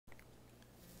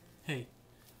Hey,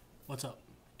 what's up?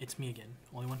 It's me again,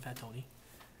 only one fat Tony.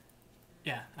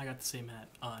 Yeah, I got the same hat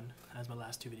on as my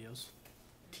last two videos.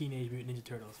 Teenage Mutant Ninja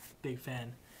Turtles, big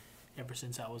fan ever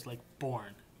since I was like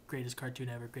born. Greatest cartoon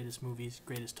ever, greatest movies,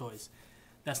 greatest toys.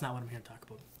 That's not what I'm here to talk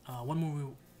about. One more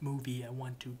movie I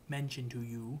want to mention to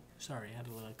you. Sorry, I had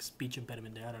a little like, speech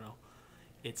impediment there, I don't know.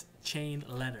 It's Chain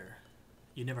Letter.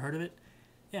 You never heard of it?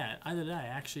 Yeah, either did I.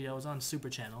 Actually, I was on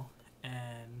SuperChannel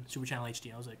and SuperChannel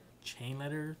HD. I was like, Chain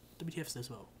Letter? WTF is this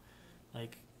about?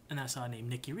 Like, and I saw a name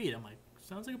Nikki Reed. I'm like,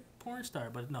 sounds like a porn star,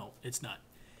 but no, it's not.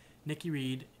 Nikki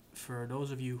Reed, for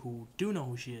those of you who do know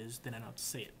who she is, then I don't have to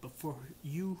say it. But for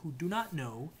you who do not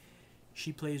know,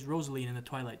 she plays Rosaline in the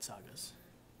Twilight sagas.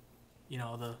 You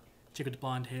know, the chick with the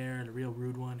blonde hair, the real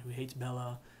rude one who hates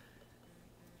Bella.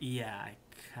 Yeah, I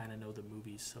kind of know the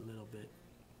movies a little bit.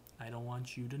 I don't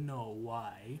want you to know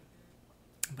why,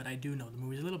 but I do know the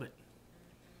movies a little bit.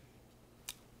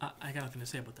 I got nothing to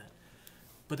say about that.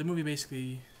 But the movie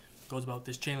basically goes about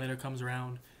this chain letter comes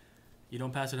around, you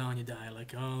don't pass it on, you die.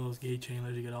 Like, oh, those gay chain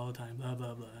letters you get all the time, blah,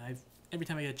 blah, blah. Every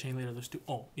time I get a chain letter,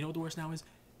 oh, you know what the worst now is?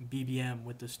 BBM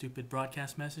with the stupid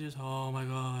broadcast messages. Oh my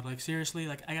god, like seriously,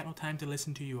 like I got no time to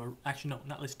listen to you, or actually no,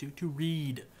 not listen to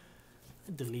read.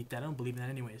 I delete that, I don't believe in that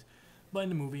anyways. But in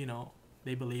the movie, you know,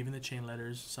 they believe in the chain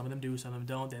letters. Some of them do, some of them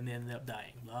don't, and they end up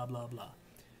dying. Blah, blah, blah.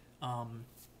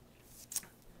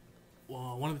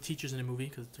 Well, one of the teachers in the movie,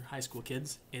 because they're high school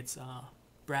kids, it's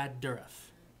Brad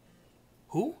Dourif.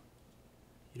 Who?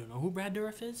 You don't know who Brad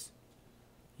Dourif is?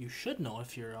 You should know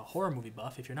if you're a horror movie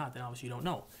buff. If you're not, then obviously you don't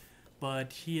know.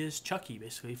 But he is Chucky,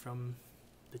 basically, from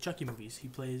the Chucky movies. He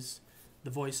plays the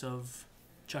voice of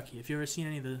Chucky. If you've ever seen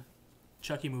any of the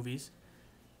Chucky movies,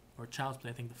 or Child's Play,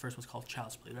 I think the first one's called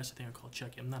Child's Play. The rest of the thing are called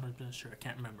Chucky. I'm not 100% sure. I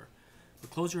can't remember. But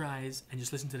close your eyes and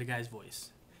just listen to the guy's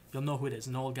voice. You'll know who it is.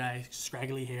 An old guy,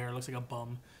 scraggly hair, looks like a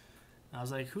bum. And I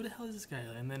was like, who the hell is this guy?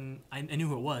 And then I knew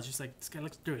who it was. Just like, this guy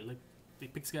looks dirty. Like, they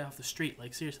picked this guy off the street.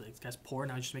 Like, seriously, this guy's poor.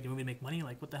 Now he's just making a movie to make money.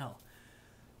 Like, what the hell?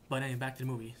 But anyway, back to the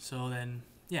movie. So then,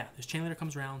 yeah, this chain letter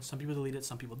comes around. Some people delete it,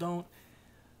 some people don't.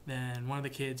 Then one of the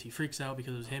kids, he freaks out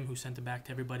because it was him who sent it back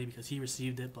to everybody because he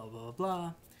received it, blah, blah,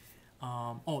 blah,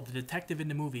 blah. Oh, the detective in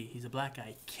the movie, he's a black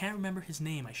guy. Can't remember his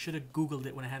name. I should have Googled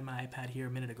it when I had my iPad here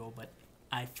a minute ago, but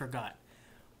I forgot.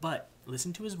 But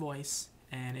listen to his voice,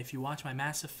 and if you watch my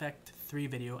Mass Effect 3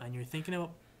 video and you're thinking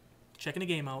about checking the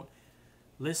game out,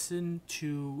 listen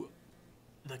to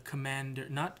the commander,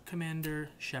 not Commander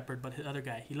Shepard, but the other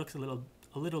guy. He looks a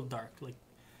little dark, like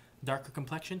darker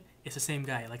complexion. It's the same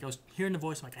guy. Like I was hearing the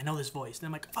voice, I'm like, I know this voice. And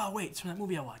I'm like, oh wait, it's from that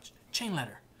movie I watched, Chain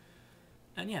Letter.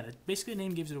 And yeah, basically the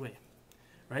name gives it away.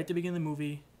 Right at the beginning of the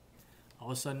movie,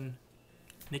 all of a sudden,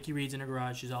 Nikki Reed's in her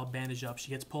garage, she's all bandaged up, she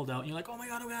gets pulled out, and you're like, oh my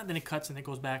god, oh god. Then it cuts and it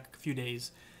goes back a few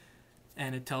days,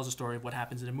 and it tells the story of what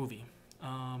happens in the movie.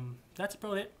 That's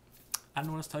about it. I don't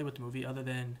know what else to tell you about the movie, other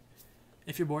than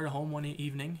if you're bored at home one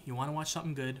evening, you want to watch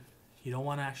something good, you don't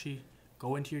want to actually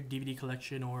go into your DVD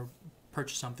collection or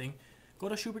purchase something, go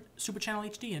to SuperChannel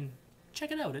HD and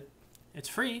check it out. It's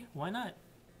free, why not?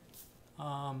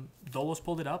 Dolos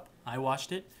pulled it up, I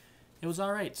watched it, it was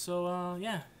alright, so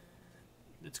yeah.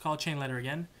 It's called Chain Letter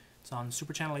again. It's on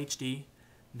SuperChannel HD.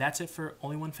 That's it for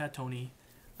Only One Fat Tony.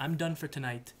 I'm done for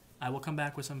tonight. I will come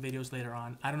back with some videos later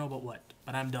on. I don't know about what,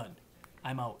 but I'm done.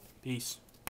 I'm out. Peace.